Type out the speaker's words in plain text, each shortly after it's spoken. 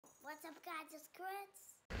What's up, guys? It's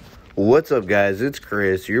Chris. What's up, guys? It's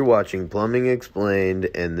Chris. You're watching Plumbing Explained,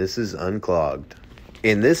 and this is Unclogged.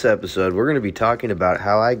 In this episode, we're going to be talking about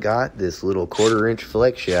how I got this little 1/4-inch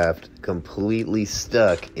flex shaft completely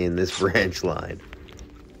stuck in this branch line,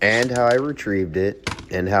 and how I retrieved it,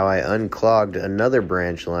 and how I unclogged another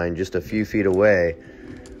branch line just a few feet away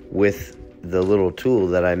with the little tool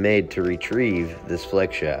that I made to retrieve this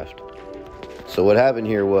flex shaft. So what happened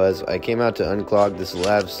here was I came out to unclog this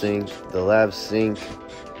lav sink. The lav sink,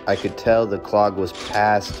 I could tell the clog was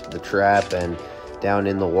past the trap and down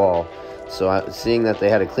in the wall. So seeing that they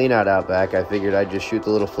had a clean out back, I figured I'd just shoot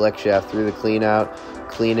the little flex shaft through the clean out,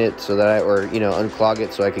 clean it so that unclog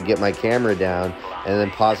it so I could get my camera down and then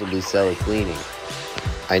possibly sell a cleaning.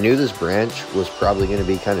 I knew this branch was probably going to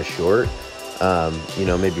be kind of short,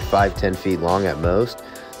 maybe 5-10 feet long at most.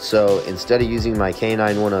 So instead of using my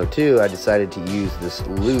K9102, I decided to use this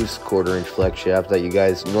loose 1/4-inch flex shaft that you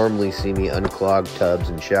guys normally see me unclog tubs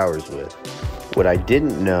and showers with. What I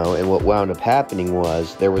didn't know and what wound up happening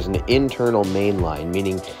was there was an internal main line,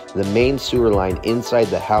 meaning the main sewer line inside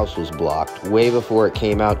the house was blocked way before it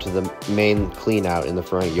came out to the main clean out in the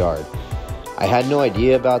front yard. I had no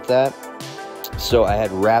idea about that, so I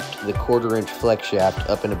had wrapped the 1/4-inch flex shaft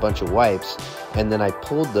up in a bunch of wipes, and then I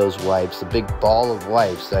pulled those wipes, the big ball of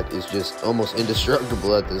wipes that is just almost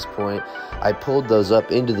indestructible at this point. I pulled those up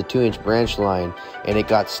into the 2-inch branch line, and it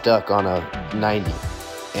got stuck on a 90.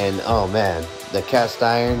 And oh man, the cast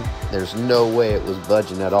iron, there's no way it was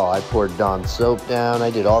budging at all. I poured Dawn soap down,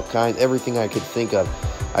 I did all kinds, everything I could think of.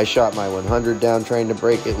 I shot my 100 down trying to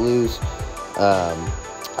break it loose.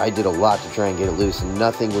 I did a lot to try and get it loose, and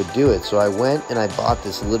nothing would do it. So I went and I bought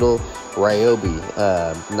this little Ryobi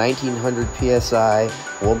 1900 psi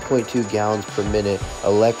 1.2 gallons per minute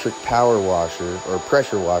electric power washer, or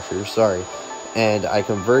pressure washer, sorry, and I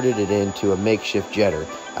converted it into a makeshift jetter.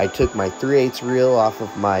 I took my 3/8 reel off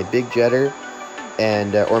of my big jetter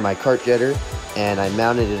and or my cart jetter, and I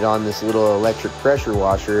mounted it on this little electric pressure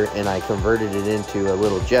washer, and I converted it into a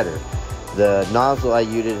little jetter. The nozzle I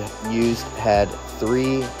used had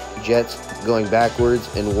 3 jets going backwards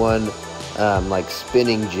and 1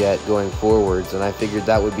 spinning jet going forwards, and I figured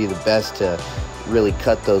that would be the best to really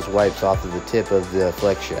cut those wipes off of the tip of the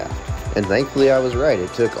flex shaft. And thankfully I was right.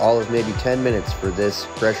 It took all of maybe 10 minutes for this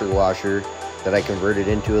pressure washer that I converted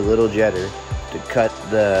into a little jetter to cut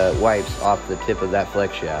the wipes off the tip of that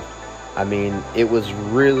flex shaft. I mean, it was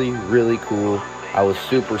really, really cool. I was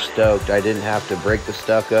super stoked. I didn't have to break the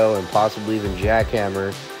stucco and possibly even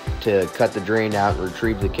jackhammer to cut the drain out and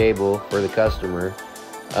retrieve the cable for the customer.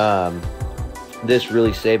 This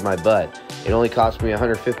really saved my butt. It only cost me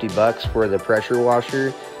 $150 for the pressure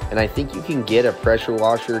washer, and I think you can get a pressure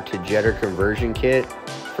washer to jetter conversion kit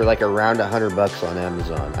for like around $100 on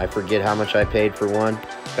Amazon. I forget how much I paid for one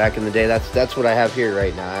back in the day. That's what I have here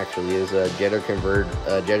right now, actually, is a jetter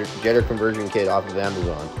conversion kit off of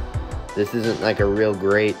Amazon. This isn't like a real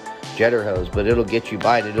great jetter hose, but it'll get you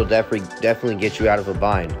by it. It'll definitely get you out of a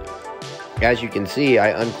bind. As you can see,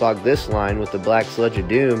 I unclogged this line with the black sludge of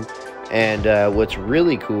doom, and what's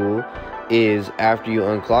really cool is after you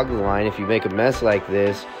unclog the line, if you make a mess like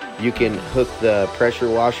this, you can hook the pressure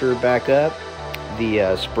washer back up,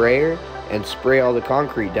 the sprayer, and spray all the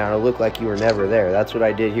concrete down. It'll look like you were never there. That's what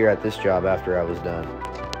I did here at this job after I was done.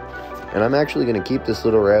 And I'm actually going to keep this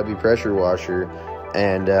little Ryobi pressure washer,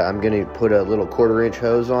 and I'm going to put a little 1/4-inch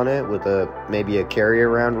hose on it with maybe a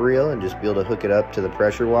carry-around reel and just be able to hook it up to the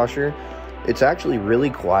pressure washer. It's actually really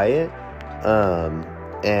quiet,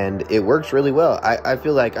 and it works really well. I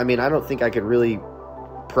feel like, I don't think I could really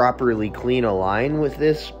properly clean a line with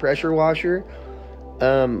this pressure washer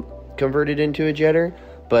converted into a jetter,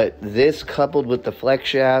 but this, coupled with the flex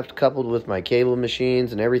shaft, coupled with my cable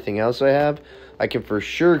machines and everything else I have, I can for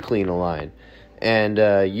sure clean a line. And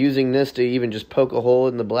using this to even just poke a hole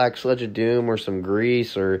in the black sludge of doom or some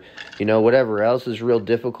grease or whatever else is real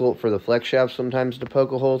difficult for the flex shaft sometimes to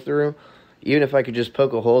poke a hole through. Even if I could just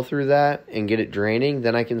poke a hole through that and get it draining,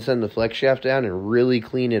 then I can send the flex shaft down and really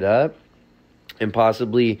clean it up, and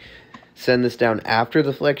possibly send this down after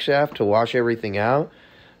the flex shaft to wash everything out.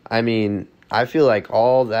 I feel like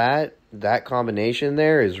all that combination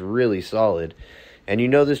there is really solid. And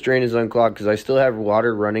this drain is unclogged because I still have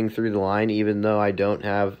water running through the line, even though I don't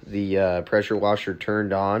have the pressure washer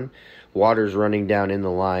turned on. Water's running down in the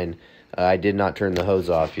line. I did not turn the hose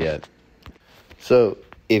off yet. So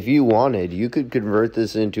if you wanted, you could convert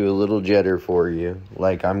this into a little jetter for you,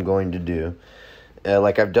 like I'm going to do.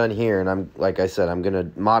 Like I've done here, and like I said, I'm going to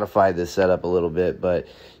modify this setup a little bit, but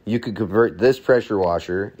you could convert this pressure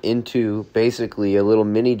washer into basically a little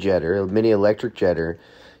mini jetter, a mini electric jetter.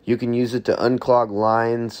 You can use it to unclog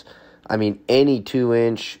lines, I mean, any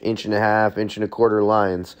 2-inch, 1.5 inch, 1/4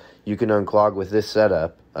 lines, you can unclog with this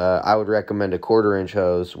setup. I would recommend a 1/4 inch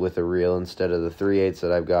hose with a reel instead of the 3/8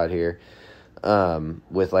 that I've got here.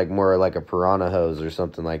 With like more like a piranha hose or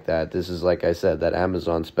something like that. This is, like I said, that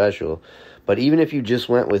Amazon special. But even if you just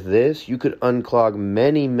went with this, you could unclog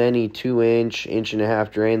many 2-inch,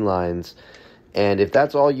 1.5 drain lines. And if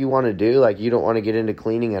that's all you want to do, like you don't want to get into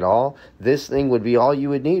cleaning at all, this thing would be all you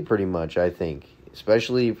would need pretty much, I think.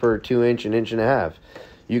 Especially for 2-inch and 1.5 inch.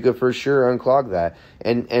 You could for sure unclog that.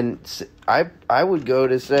 And I would go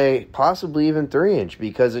to say possibly even 3-inch,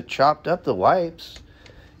 because it chopped up the wipes.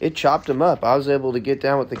 It chopped them up. I was able to get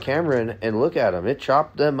down with the camera and look at them. It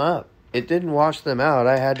chopped them up. It didn't wash them out.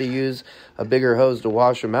 I had to use a bigger hose to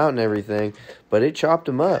wash them out and everything, but it chopped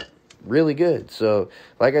them up really good. So,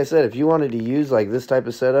 like I said, if you wanted to use like this type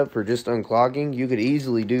of setup for just unclogging, you could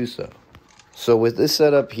easily do so. So with this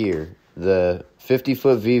setup here, the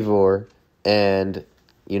 50-foot VEVOR and,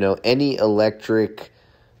 you know, any electric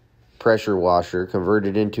pressure washer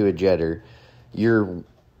converted into a jetter,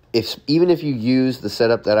 even if you use the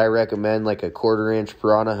setup that I recommend, like a 1/4 inch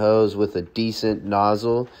piranha hose with a decent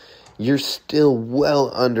nozzle, you're still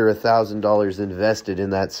well under $1,000 invested in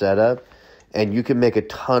that setup, and you can make a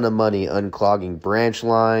ton of money unclogging branch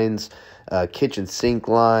lines, kitchen sink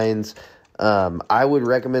lines. I would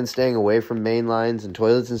recommend staying away from main lines and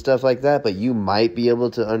toilets and stuff like that, but you might be able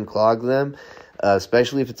to unclog them,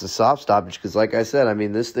 especially if it's a soft stoppage, because like I said, I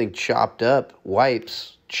mean, this thing chopped up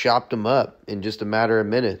wipes, chopped them up in just a matter of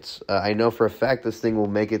minutes. I know for a fact this thing will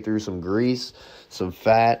make it through some grease, some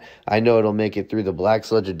fat. I know it'll make it through the black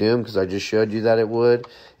sludge of doom, because I just showed you that it would.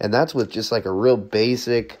 And that's with just like a real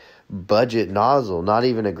basic budget nozzle, not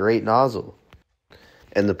even a great nozzle.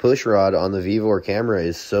 And the push rod on the VEVOR camera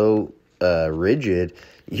is so rigid,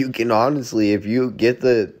 you can honestly, if you get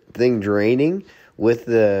the thing draining with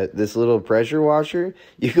this little pressure washer,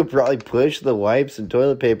 you could probably push the wipes and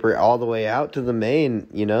toilet paper all the way out to the main,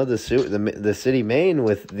 you know, the city main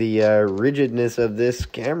with the rigidness of this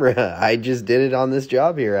camera. I just did it on this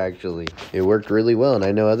job here, actually. It worked really well, and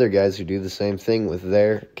I know other guys who do the same thing with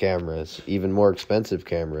their cameras, even more expensive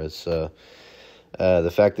cameras. So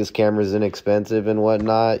the fact this camera is inexpensive and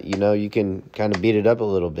whatnot, you know, you can kind of beat it up a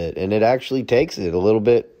little bit, and it actually takes it a little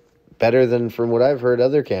bit better than from what I've heard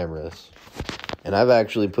other cameras. And I've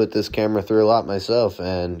actually put this camera through a lot myself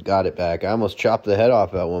and got it back. I almost chopped the head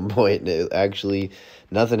off at one point, and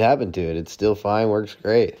nothing happened to it. It's still fine, works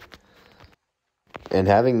great. And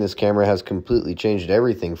having this camera has completely changed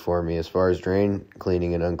everything for me as far as drain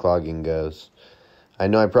cleaning and unclogging goes. I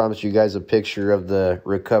know I promised you guys a picture of the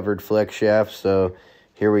recovered flex shaft, so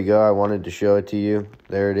here we go. I wanted to show it to you.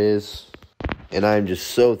 There it is. And I'm just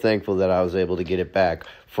so thankful that I was able to get it back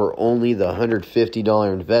for only the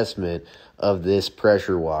 $150 investment of this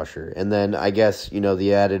pressure washer. And then I guess, you know,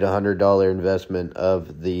 the added $100 investment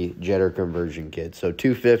of the jetter conversion kit. So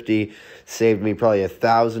 $250 saved me probably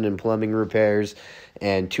 $1,000 in plumbing repairs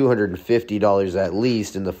and $250 at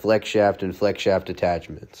least in the flex shaft and flex shaft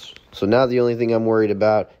attachments. So now the only thing I'm worried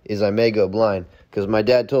about is I may go blind, because my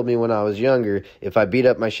dad told me when I was younger, if I beat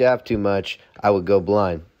up my shaft too much, I would go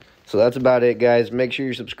blind. So that's about it, guys. Make sure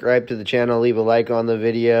you're subscribed to the channel. Leave a like on the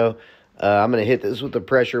video. I'm going to hit this with the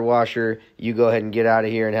pressure washer. You go ahead and get out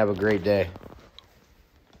of here and have a great day.